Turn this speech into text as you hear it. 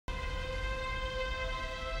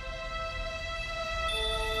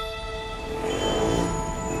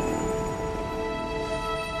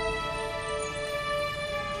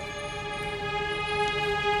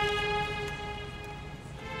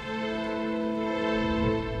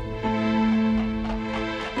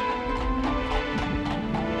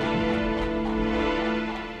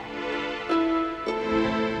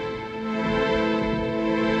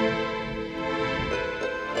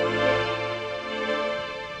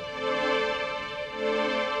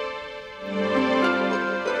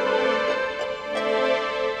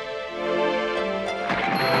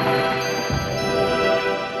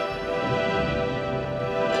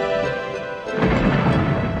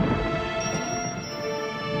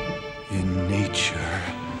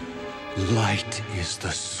Light is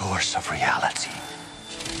the source of reality.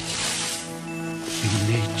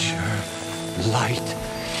 In nature, light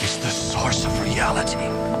is the source of reality.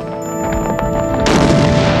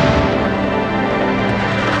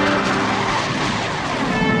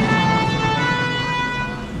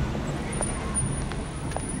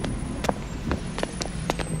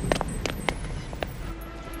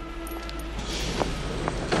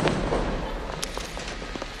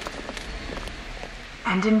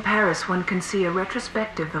 And in Paris, one can see a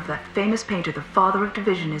retrospective of that famous painter, the father of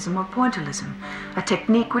divisionism or pointillism, a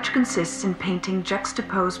technique which consists in painting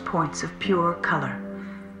juxtaposed points of pure color.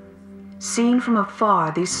 Seen from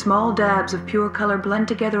afar, these small dabs of pure color blend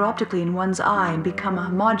together optically in one's eye and become a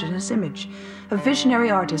homogeneous image. A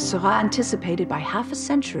visionary artist, Seurat anticipated by half a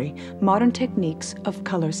century modern techniques of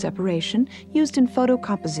color separation used in photo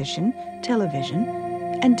composition, television,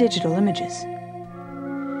 and digital images.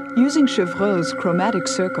 Using Chevreul's chromatic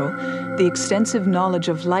circle, the extensive knowledge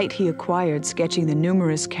of light he acquired sketching the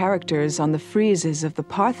numerous characters on the friezes of the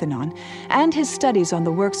Parthenon, and his studies on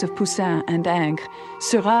the works of Poussin and Ingres,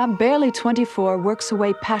 Seurat, barely 24, works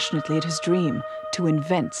away passionately at his dream to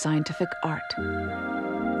invent scientific art.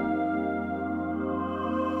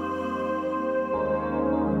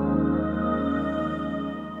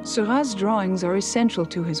 Seurat's drawings are essential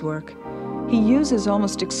to his work. He uses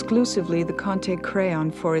almost exclusively the Conté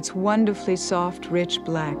crayon for its wonderfully soft, rich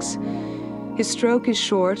blacks. His stroke is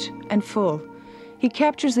short and full. He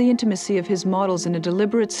captures the intimacy of his models in a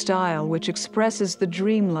deliberate style which expresses the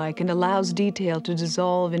dreamlike and allows detail to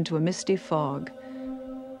dissolve into a misty fog.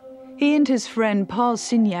 He and his friend Paul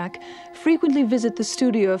Signac frequently visit the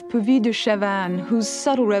studio of Puvis de Chavannes, whose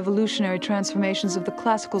subtle revolutionary transformations of the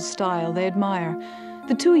classical style they admire.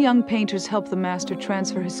 The two young painters help the master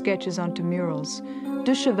transfer his sketches onto murals.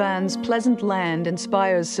 De Chavannes' pleasant land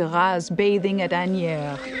inspires Seurat's bathing at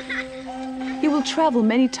Asnières. He will travel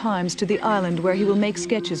many times to the island where he will make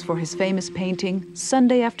sketches for his famous painting,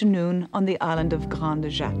 Sunday Afternoon on the Island of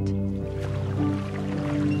Grande-Jatte.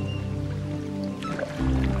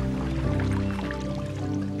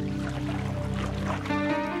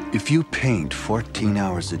 If you paint 14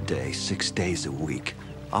 hours a day, 6 days a week,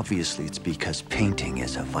 obviously it's because painting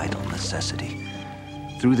is a vital necessity.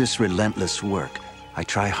 Through this relentless work, I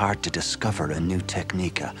try hard to discover a new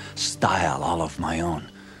technique, a style all of my own.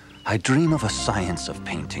 I dream of a science of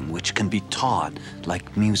painting which can be taught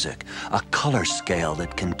like music, a color scale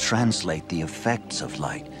that can translate the effects of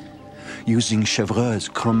light. Using Chevreul's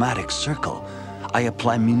chromatic circle, I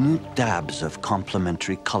apply minute dabs of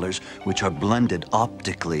complementary colors which are blended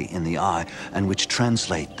optically in the eye and which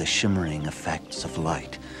translate the shimmering effects of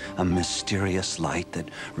light. A mysterious light that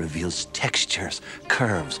reveals textures,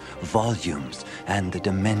 curves, volumes, and the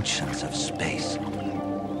dimensions of space.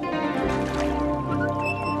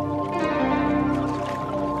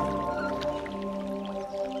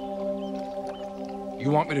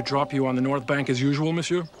 You want me to drop you on the North Bank as usual,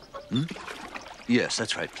 monsieur? Yes,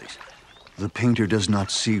 that's right, please. The painter does not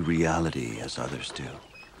see reality as others do.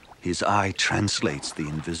 His eye translates the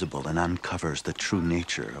invisible and uncovers the true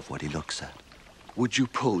nature of what he looks at. Would you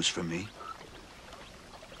pose for me?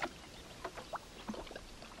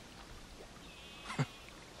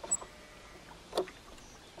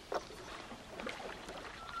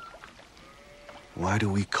 Why do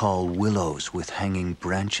we call willows with hanging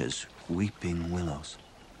branches weeping willows?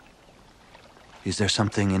 Is there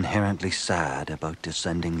something inherently sad about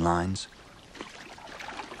descending lines?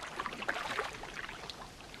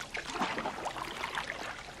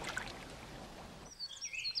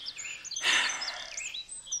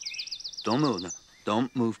 Don't move.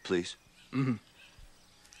 Don't move, please.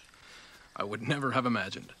 I would never have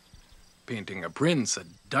imagined. Painting a prince, a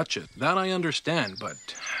duchess, that I understand, but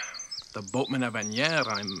the boatman of Asnières,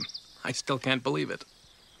 I still can't believe it.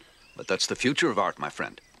 But that's the future of art, my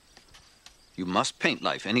friend. You must paint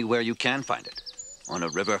life anywhere you can find it. On a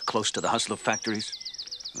river, close to the hustle of factories.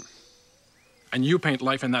 And you paint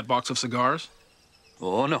life in that box of cigars?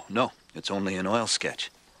 Oh, no. It's only an oil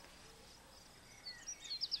sketch.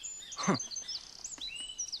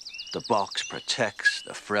 The box protects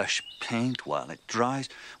the fresh paint while it dries.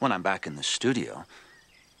 When I'm back in the studio,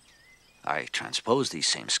 I transpose these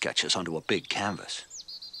same sketches onto a big canvas.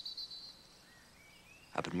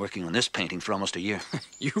 I've been working on this painting for almost a year.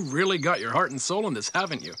 You really got your heart and soul in this,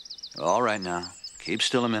 haven't you? All right now. Keep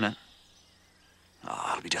still a minute.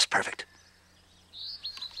 Oh, it'll be just perfect.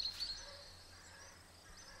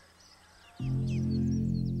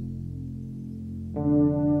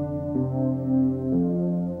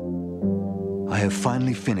 I have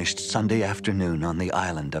finally finished Sunday Afternoon on the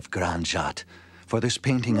Island of Grande-Jatte. For this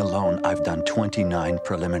painting alone, I've done 29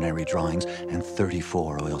 preliminary drawings and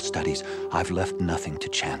 34 oil studies. I've left nothing to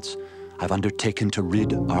chance. I've undertaken to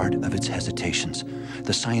rid art of its hesitations.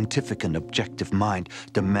 The scientific and objective mind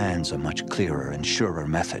demands a much clearer and surer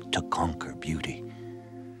method to conquer beauty.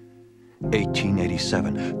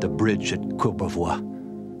 1887, the bridge at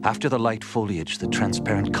Courbevoie. After the light foliage, the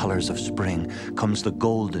transparent colors of spring, comes the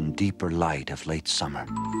golden, deeper light of late summer.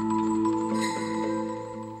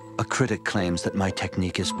 A critic claims that my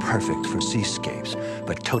technique is perfect for seascapes,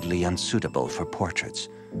 but totally unsuitable for portraits.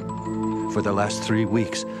 For the last 3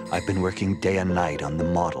 weeks, I've been working day and night on the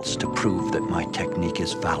models to prove that my technique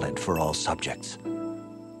is valid for all subjects.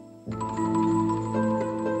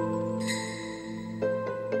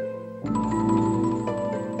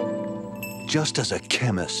 Just as a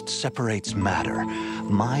chemist separates matter,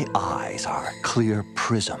 my eyes are clear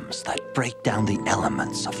prisms that break down the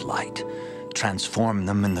elements of light, transform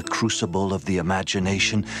them in the crucible of the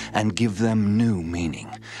imagination, and give them new meaning.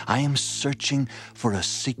 I am searching for a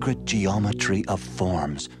secret geometry of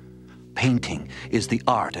forms. Painting is the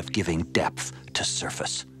art of giving depth to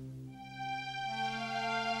surface.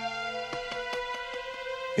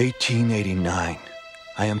 1889.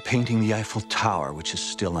 I am painting the Eiffel Tower, which is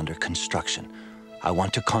still under construction. I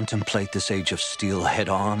want to contemplate this age of steel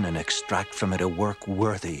head-on and extract from it a work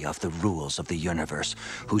worthy of the rules of the universe,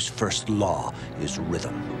 whose first law is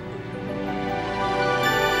rhythm.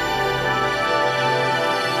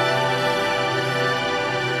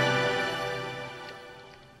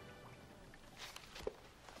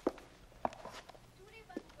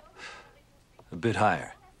 A bit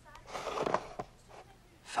higher.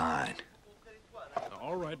 Fine.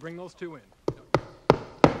 All right, bring those two in.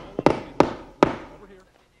 Over here.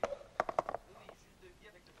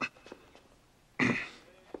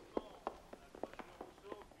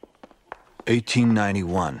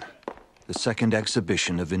 1891, the second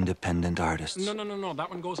exhibition of independent artists. No. That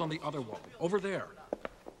one goes on the other wall. Over there.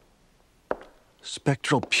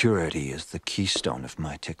 Spectral purity is the keystone of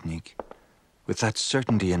my technique. With that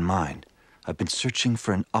certainty in mind, I've been searching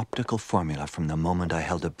for an optical formula from the moment I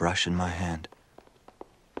held a brush in my hand.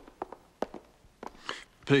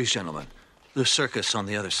 Please, gentlemen, the circus on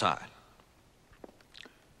the other side.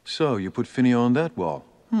 So, you put Finney on that wall?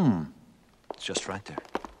 It's just right there.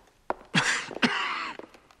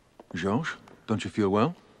 Georges, don't you feel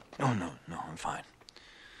well? No, I'm fine.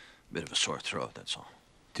 Bit of a sore throat, that's all.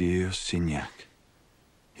 Dear Signac,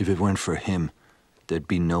 if it weren't for him, there'd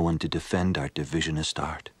be no one to defend our divisionist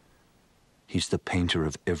art. He's the painter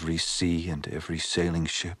of every sea and every sailing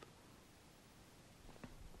ship.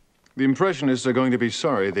 The Impressionists are going to be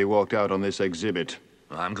sorry they walked out on this exhibit.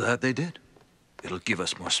 I'm glad they did. It'll give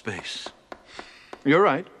us more space. You're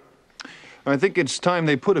right. I think it's time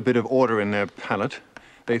they put a bit of order in their palette.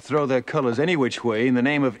 They throw their colors any which way in the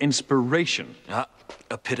name of inspiration. A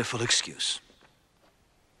pitiful excuse.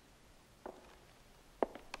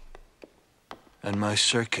 And my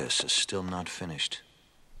circus is still not finished.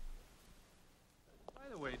 By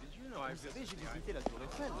the way, did you know I've just...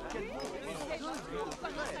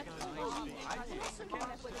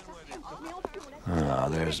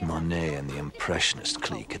 There's Monet and the Impressionist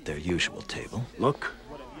clique at their usual table. Look,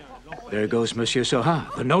 there goes Monsieur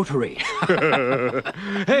Seurat, the notary.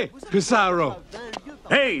 Hey, Pissarro!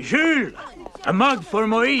 Hey, Jules! A mug for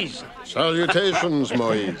Moïse. Salutations,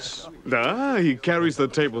 Moïse. He carries the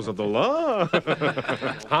tables of the law.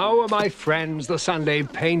 How are my friends, the Sunday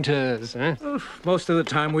painters? Eh? Most of the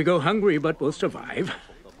time we go hungry, but we'll survive.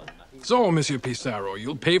 So, Monsieur Pissarro,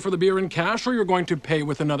 you'll pay for the beer in cash, or you're going to pay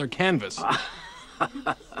with another canvas?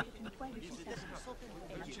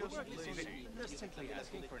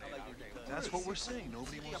 That's what we're saying.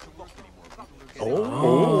 Nobody wants to walk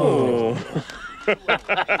anymore.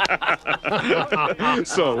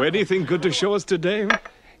 So, anything good to show us today?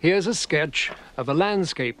 Here's a sketch of a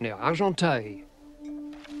landscape near Argenteuil.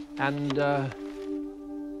 And,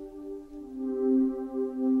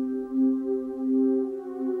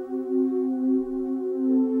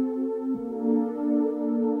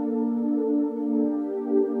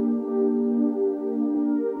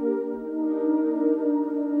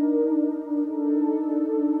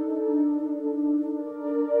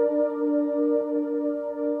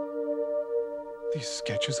 These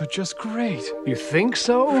sketches are just great. you think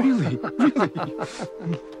so? Really?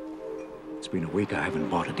 It's been a week I haven't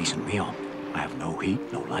bought a decent meal. I have no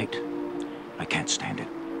heat, no light. I can't stand it.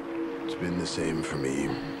 It's been the same for me.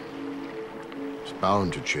 It's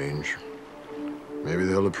bound to change. Maybe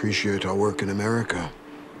they'll appreciate our work in America.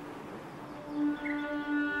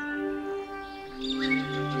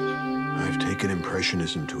 I've taken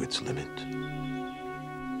Impressionism to its limit.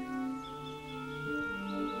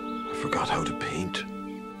 forgot how to paint.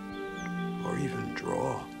 Or even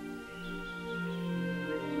draw.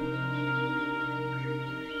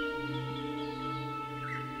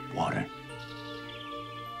 Water.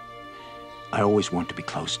 I always want to be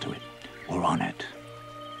close to it, or on it.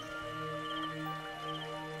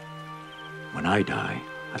 When I die,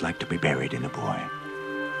 I'd like to be buried in a buoy.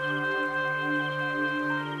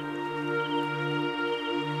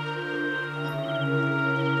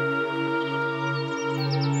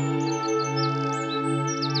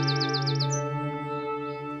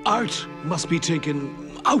 Art must be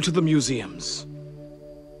taken out of the museums.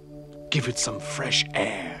 Give it some fresh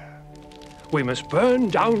air. We must burn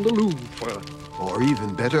down the Louvre. Or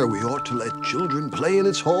even better, we ought to let children play in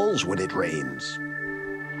its halls when it rains.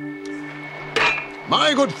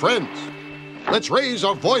 My good friends, let's raise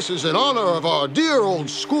our voices in honor of our dear old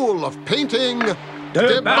school of painting,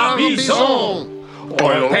 de Barbizon.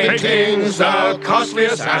 Oil painting's the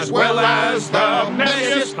costliest as well as the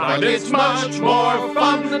messiest, but it's much more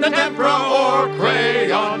fun than tempera or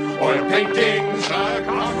crayon. Oil painting's the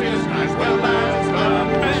costliest as well as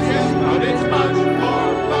the messiest, but it's much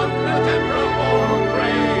more fun than tempera or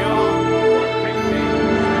crayon. Oil painting.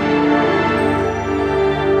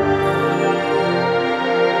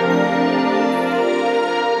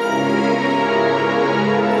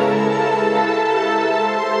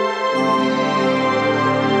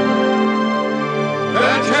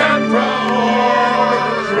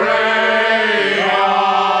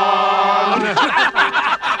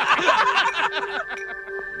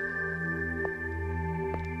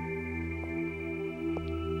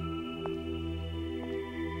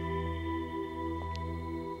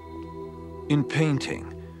 In painting,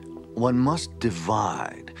 one must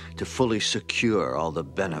divide to fully secure all the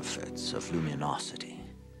benefits of luminosity.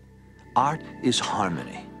 Art is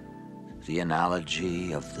harmony, the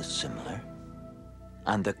analogy of the similar,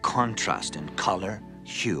 and the contrast in color,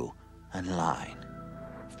 hue, and line.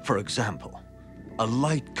 For example, a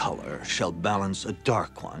light color shall balance a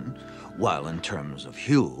dark one, while in terms of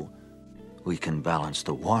hue, we can balance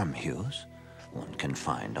the warm hues one can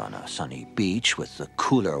find on a sunny beach with the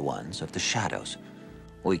cooler ones of the shadows.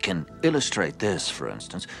 We can illustrate this, for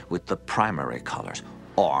instance, with the primary colors.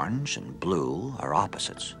 Orange and blue are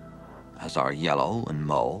opposites, as are yellow and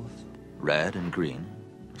mauve, red and green,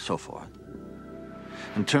 and so forth.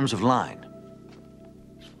 In terms of line,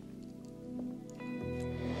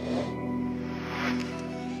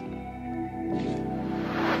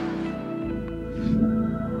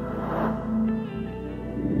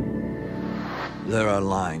 there are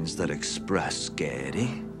lines that express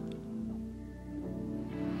gaiety,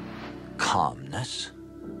 calmness,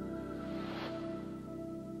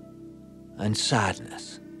 and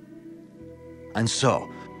sadness. And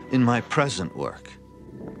so, in my present work,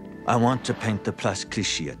 I want to paint the Place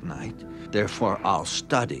Clichy at night. Therefore, I'll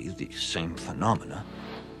study the same phenomena,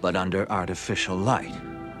 but under artificial light.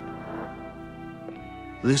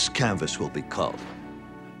 This canvas will be called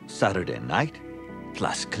Saturday Night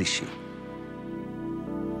Place Clichy.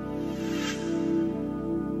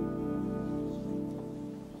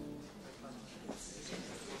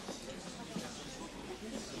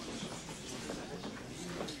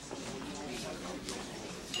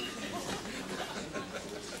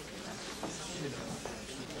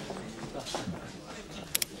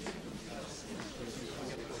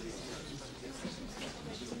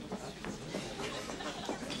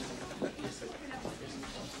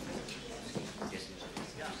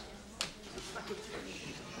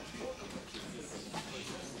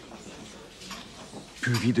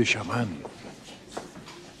 Puvis de Chavannes.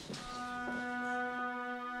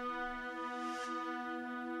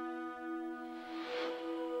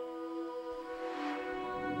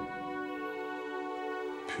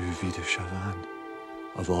 Puvis de Chavannes.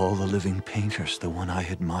 Of all the living painters, the one I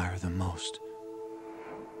admire the most.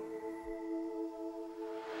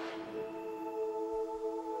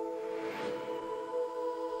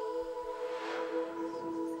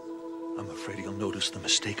 I'm afraid he'll notice the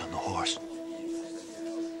mistake on the horse.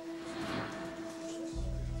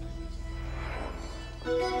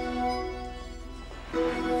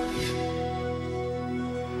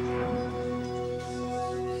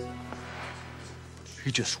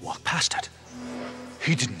 He just walked past it.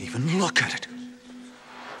 He didn't even look at it.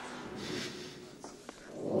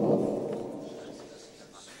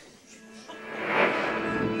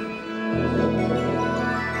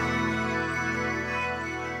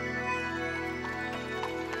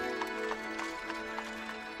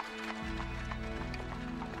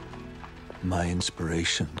 My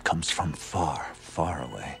inspiration comes from far, far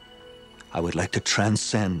away. I would like to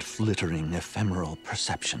transcend flittering, ephemeral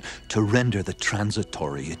perception, to render the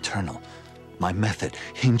transitory eternal. My method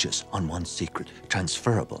hinges on one secret,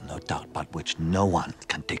 transferable, no doubt, but which no one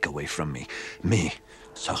can take away from me. Me,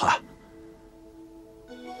 Seurat.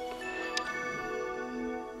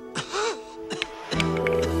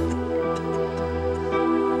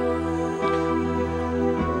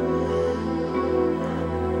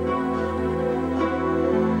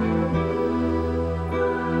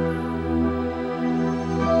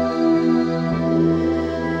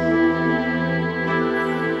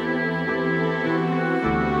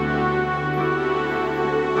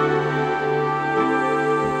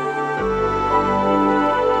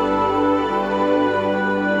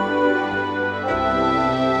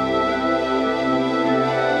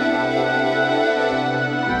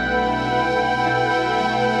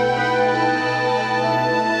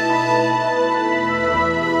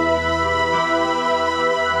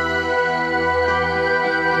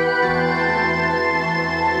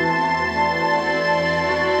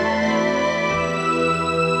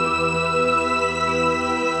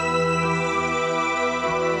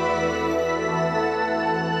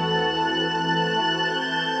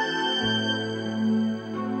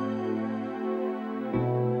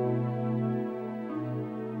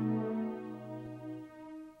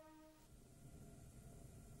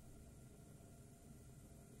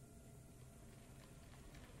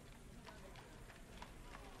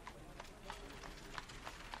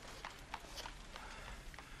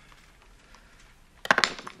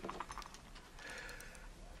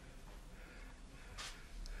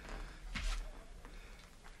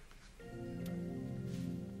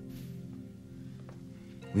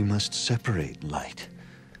 We must separate light,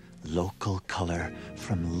 local color,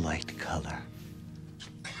 from light color.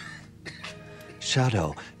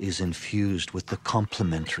 Shadow is infused with the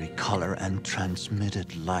complementary color, and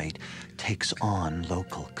transmitted light takes on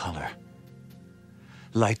local color.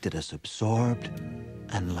 Light that is absorbed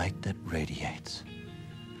and light that radiates.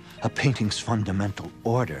 A painting's fundamental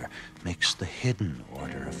order makes the hidden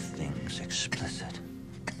order of things explicit.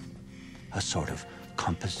 A sort of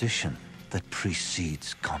composition that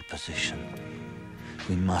precedes composition.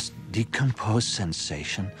 We must decompose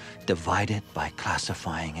sensation, divide it by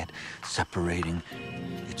classifying it, separating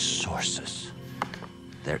its sources.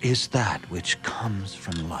 There is that which comes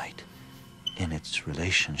from light in its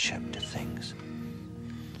relationship to things.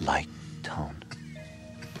 Light tone.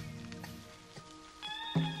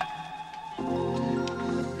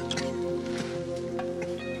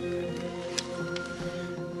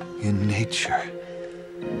 In nature,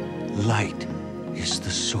 light is the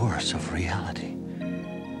source of reality.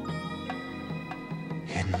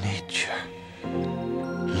 In nature,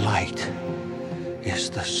 light is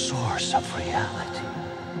the source of reality.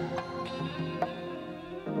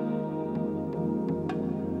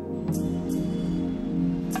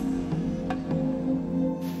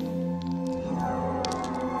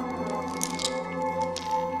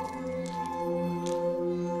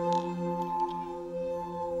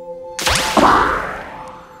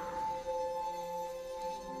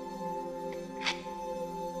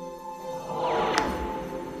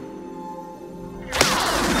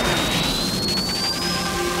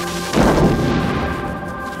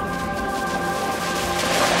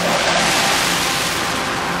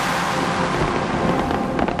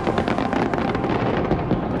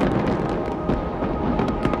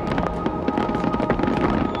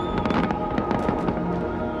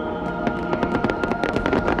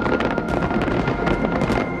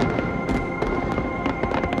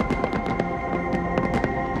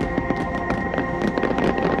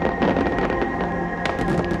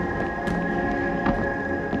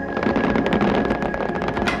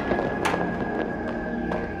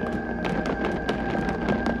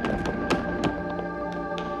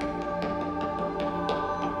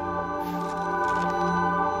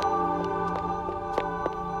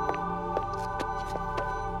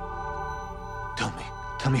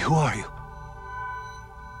 Tell me, who are you?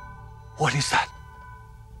 What is that?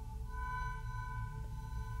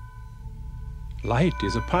 Light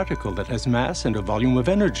is a particle that has mass and a volume of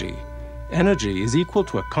energy. Energy is equal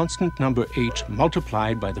to a constant number h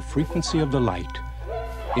multiplied by the frequency of the light.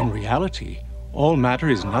 In reality, all matter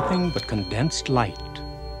is nothing but condensed light.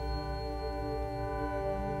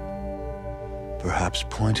 Perhaps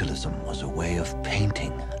pointillism was a way of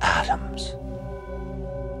painting atoms.